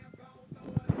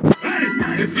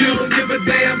If you don't give a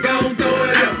damn, gon' throw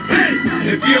it up. Hey!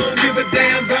 If you don't give a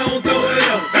damn, gon' throw it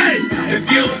up. Hey!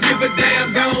 If you don't give a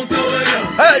damn, gon' throw it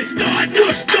up. Hey! Start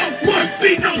no stuff, must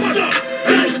be no stuff.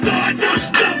 Start no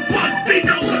stuff, must be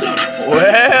no stuff.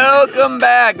 Welcome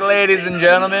back, ladies and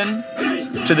gentlemen,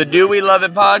 to the Do We Love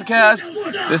It podcast.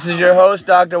 This is your host,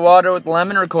 Dr. Water with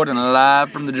Lemon, recording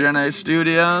live from the Gen A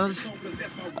studios.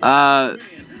 A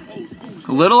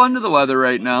little under the weather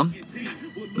right now.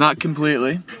 Not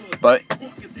completely, but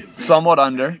somewhat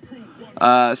under.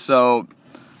 So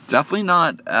definitely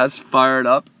not as fired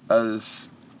up as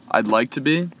I'd like to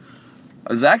be. I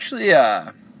was actually,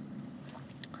 I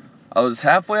was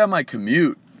halfway on my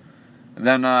commute, and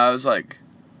then I was like,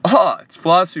 oh, it's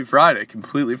Philosophy Friday,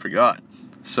 completely forgot.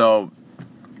 So,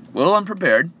 a little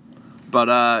unprepared, but,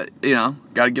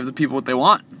 gotta give the people what they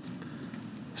want.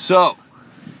 So,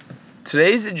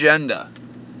 today's agenda.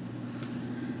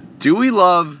 Do we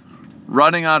love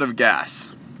running out of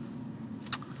gas?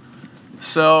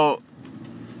 So,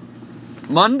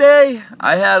 Monday,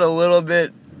 I had a little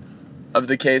bit of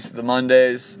the case of the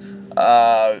Mondays.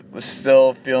 Was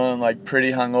still feeling like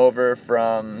pretty hungover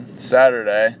from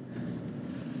Saturday.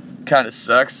 Kind of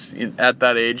sucks at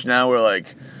that age now where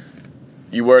like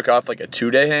you work off like a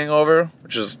 2-day hangover,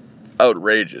 which is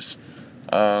outrageous.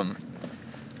 I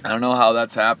don't know how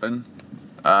that's happened.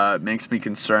 It makes me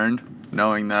concerned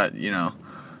knowing that,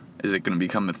 is it going to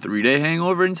become a 3-day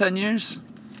hangover in 10 years?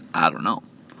 I don't know.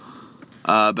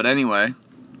 But anyway,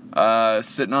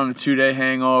 sitting on a 2-day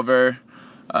hangover.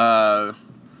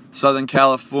 Southern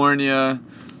California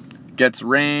gets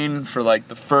rain for like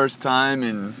the first time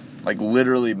in like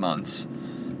literally months.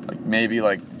 Like maybe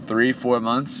like 3-4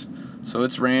 months. So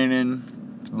it's raining.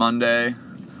 It's Monday.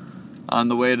 On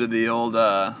the way to the old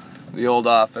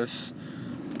office.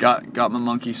 Got my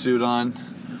monkey suit on.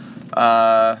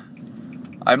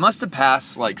 I must have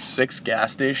passed like 6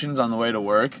 gas stations on the way to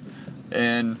work.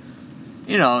 And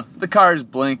the car's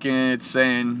blinking, it's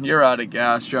saying, you're out of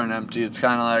gas, you're on empty. It's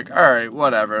kind of like, alright,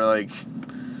 whatever, like,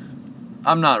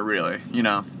 I'm not really,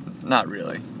 not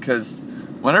really. Because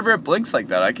whenever it blinks like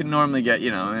that, I can normally get,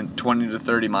 20 to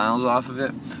 30 miles off of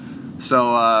it.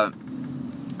 So, I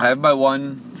have my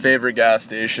one favorite gas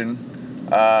station,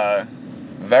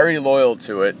 very loyal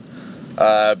to it,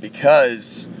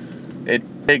 because it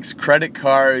takes credit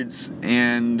cards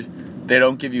and they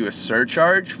don't give you a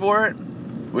surcharge for it,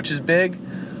 which is big.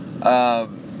 I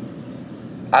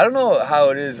don't know how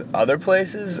it is other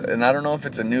places, and I don't know if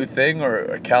it's a new thing or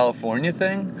a California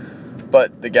thing,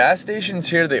 but the gas stations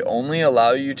here, they only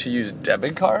allow you to use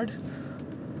debit card,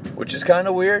 which is kind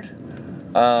of weird.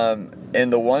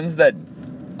 And the ones that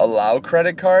allow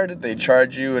credit card, they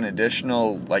charge you an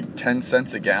additional like 10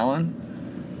 cents a gallon,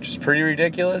 which is pretty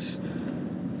ridiculous.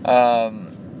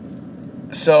 So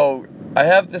I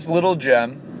have this little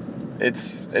gem.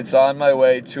 It's on my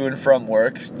way to and from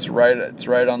work. It's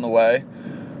right on the way.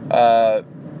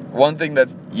 One thing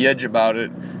that's yedge about it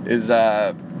is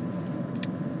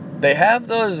they have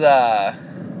those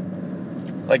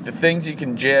like the things you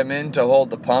can jam in to hold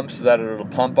the pump so that it'll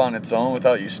pump on its own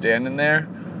without you standing there.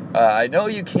 I know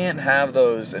you can't have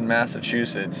those in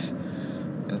Massachusetts,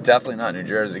 and definitely not New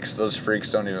Jersey because those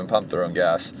freaks don't even pump their own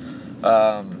gas.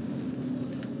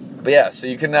 But yeah, so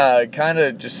you can kind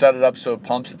of just set it up so it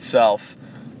pumps itself.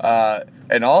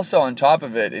 And also on top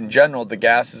of it, in general, the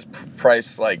gas is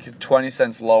priced like 20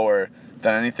 cents lower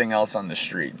than anything else on the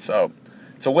street. So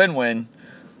it's a win-win.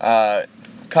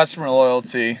 Customer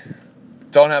loyalty.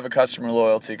 Don't have a customer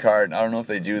loyalty card. I don't know if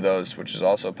they do those, which is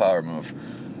also a power move.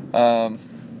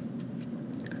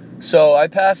 So I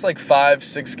passed like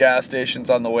 5-6 gas stations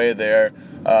on the way there.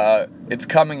 It's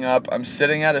coming up. I'm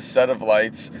sitting at a set of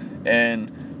lights,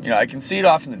 and I can see it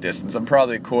off in the distance. I'm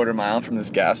probably a quarter mile from this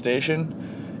gas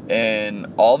station.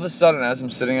 And all of a sudden, as I'm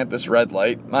sitting at this red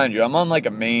light, mind you, I'm on like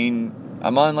a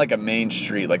main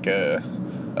street, like a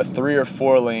 3 or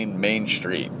 4 lane main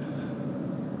street.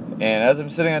 And as I'm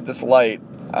sitting at this light,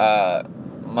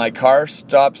 my car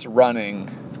stops running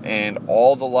and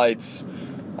all the lights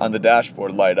on the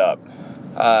dashboard light up.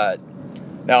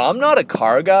 Now, I'm not a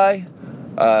car guy.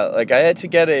 I had to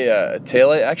get a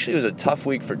taillight. Actually, it was a tough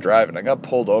week for driving. I got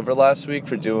pulled over last week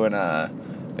for doing, I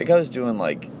think I was doing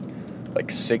like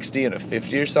 60 and a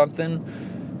 50 or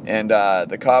something. And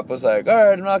the cop was like, all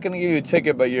right, I'm not going to give you a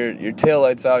ticket, but your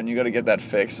taillight's out and you got to get that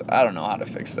fixed. I don't know how to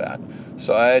fix that.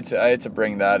 So I had to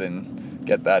bring that and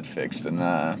get that fixed. And,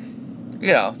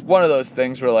 one of those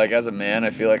things where, like, as a man, I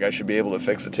feel like I should be able to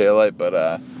fix a taillight,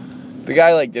 but the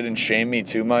guy, didn't shame me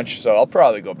too much, so I'll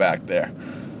probably go back there.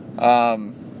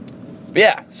 But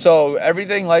yeah, so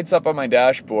everything lights up on my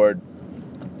dashboard,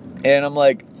 and I'm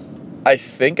like, I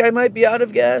think I might be out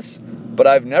of gas, but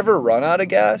I've never run out of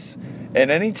gas.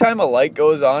 And anytime a light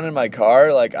goes on in my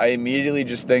car, like, I immediately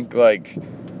just think, like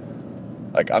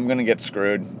I'm going to get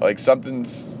screwed. Like,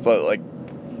 something's, like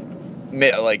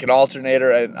an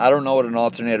alternator. I don't know what an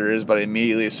alternator is, but I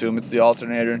immediately assume it's the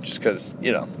alternator just because,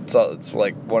 it's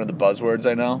like one of the buzzwords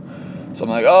I know. So I'm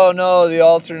like, oh no, the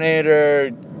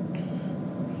alternator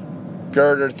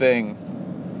girder thing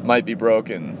might be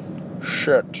broken.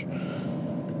 Shit.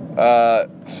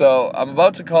 So I'm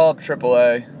about to call up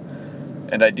AAA,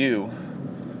 and I do.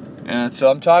 And so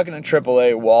I'm talking to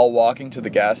AAA while walking to the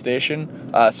gas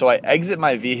station. So I exit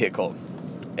my vehicle,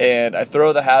 and I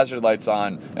throw the hazard lights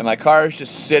on, and my car is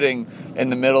just sitting in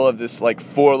the middle of this, like,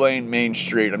 4-lane main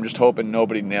street. I'm just hoping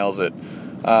nobody nails it.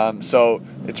 So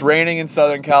it's raining in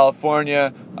Southern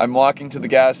California. I'm walking to the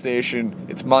gas station.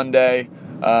 It's Monday.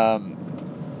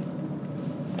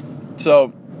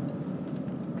 So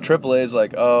AAA is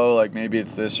like, oh, like, maybe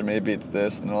it's this or maybe it's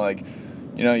this. And they're like,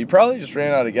 you probably just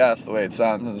ran out of gas the way it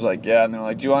sounds. And I was like, yeah. And they're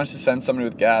like, do you want us to send somebody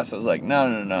with gas? I was like, no.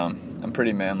 I'm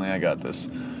pretty manly. I got this.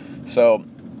 So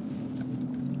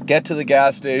get to the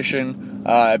gas station.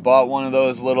 I bought one of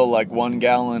those little, like,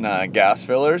 1-gallon gas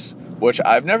fillers, which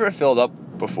I've never filled up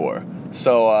before.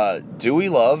 So do we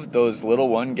love those little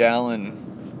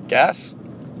 1-gallon gas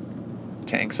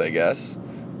tanks, I guess?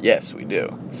 Yes, we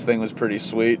do. This thing was pretty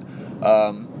sweet.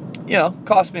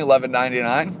 Cost me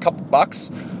 $11.99, a couple bucks.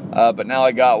 But now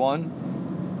I got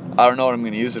one. I don't know what I'm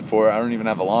going to use it for. I don't even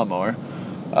have a lawnmower.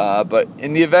 But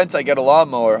in the event I get a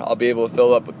lawnmower, I'll be able to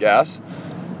fill it up with gas.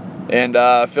 And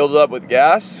filled it up with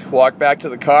gas, walked back to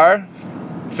the car,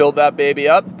 filled that baby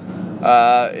up,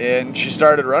 and she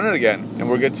started running again, and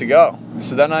we're good to go.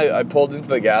 So then I pulled into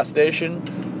the gas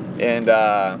station, and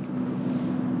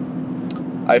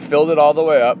I filled it all the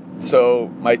way up. So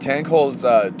my tank holds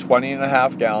 20 and a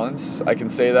half gallons. I can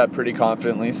say that pretty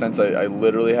confidently since I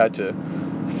literally had to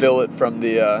fill it from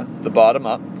the bottom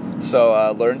up.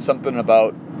 So learned something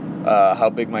about how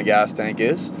big my gas tank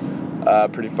is.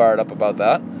 Pretty fired up about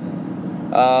that.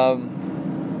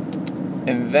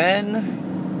 And then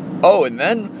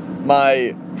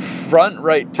my front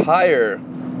right tire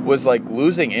was, like,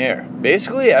 losing air.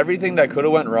 Basically everything that could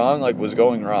have went wrong, like, was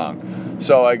going wrong.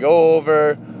 So I go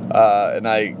over and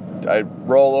I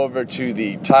roll over to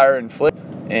the tire inflate,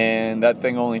 and that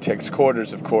thing only takes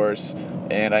quarters, of course,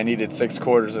 and I needed 6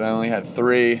 quarters and I only had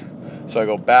 3. So I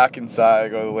go back inside, I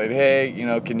go to the lady, hey,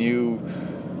 can you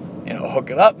hook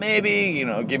it up maybe,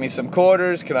 give me some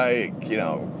quarters, can I,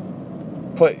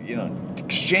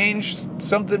 exchange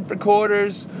something for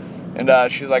quarters? And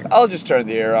she's like, I'll just turn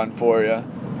the air on for you.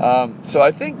 So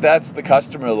I think that's the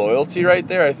customer loyalty right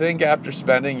there. I think after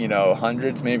spending,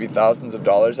 hundreds, maybe thousands of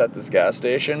dollars at this gas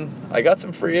station, I got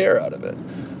some free air out of it.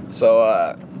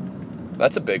 So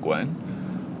that's a big win.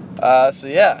 So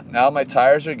yeah, now my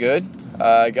tires are good.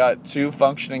 I got 2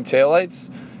 functioning taillights,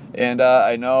 and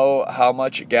I know how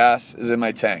much gas is in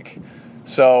my tank.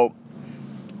 So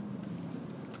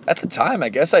at the time, I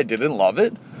guess I didn't love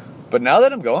it, but now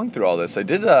that I'm going through all this, I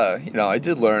did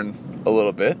learn a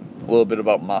little bit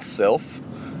about myself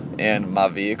and my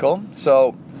vehicle.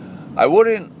 So I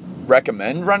wouldn't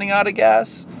recommend running out of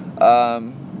gas,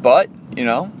 but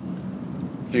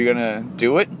if you're gonna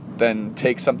do it, then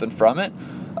take something from it.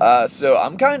 So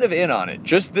I'm kind of in on it,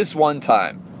 just this one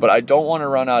time, but I don't want to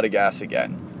run out of gas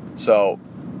again. So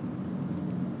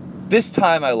this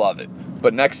time I love it,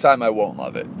 but next time I won't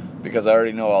love it because I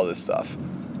already know all this stuff.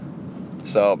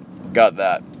 So got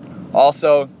that.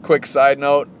 Also, quick side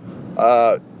note,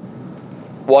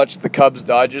 watched the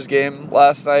Cubs-Dodgers game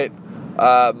last night.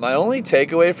 My only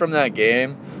takeaway from that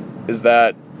game is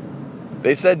that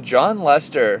they said John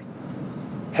Lester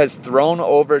has thrown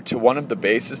over to one of the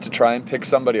bases to try and pick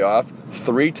somebody off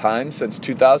 3 times since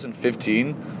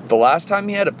 2015. The last time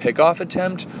he had a pickoff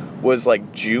attempt was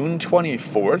like June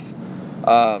 24th.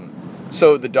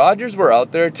 So the Dodgers were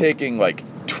out there taking like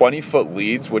 20-foot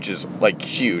leads, which is like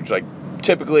huge. Like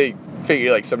typically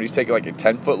figure like somebody's taking like a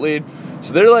 10-foot lead.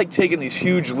 So they're like taking these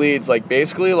huge leads, like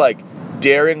basically like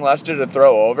daring Lester to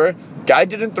throw over. Guy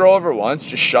didn't throw over once,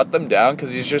 just shut them down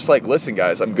because he's just like, listen,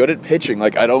 guys, I'm good at pitching.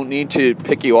 Like, I don't need to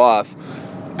pick you off.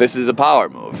 This is a power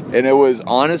move. And it was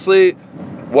honestly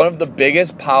one of the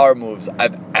biggest power moves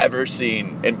I've ever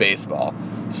seen in baseball.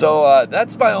 So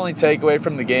that's my only takeaway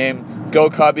from the game.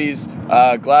 Go Cubbies.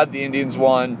 Glad the Indians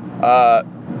won.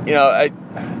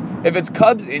 If it's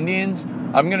Cubs-Indians,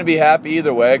 I'm going to be happy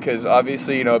either way because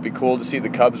obviously, it'd be cool to see the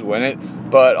Cubs win it.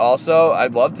 But also,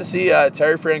 I'd love to see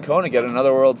Terry Francona get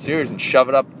another World Series and shove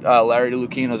it up Larry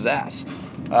Lucchino's ass.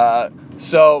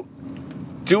 So,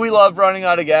 do we love running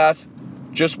out of gas?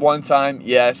 just one time?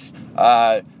 Yes.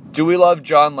 Do we love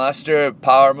John Lester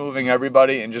power moving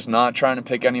everybody and just not trying to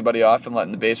pick anybody off and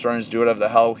letting the base runners do whatever the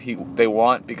hell they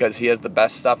want because he has the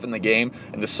best stuff in the game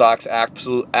and the Sox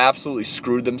absolutely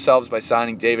screwed themselves by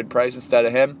signing David Price instead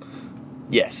of him?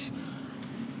 Yes.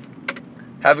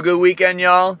 Have a good weekend,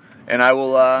 y'all, and I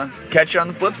will catch you on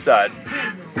the flip side.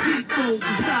 People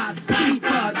decide to keep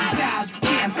disguised. You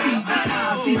can't see the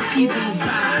eyes, see the evil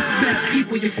inside. Better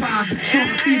people you find,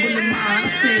 strong people in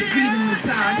mind. Stay reading the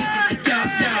sign.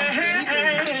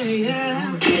 Yo, yo.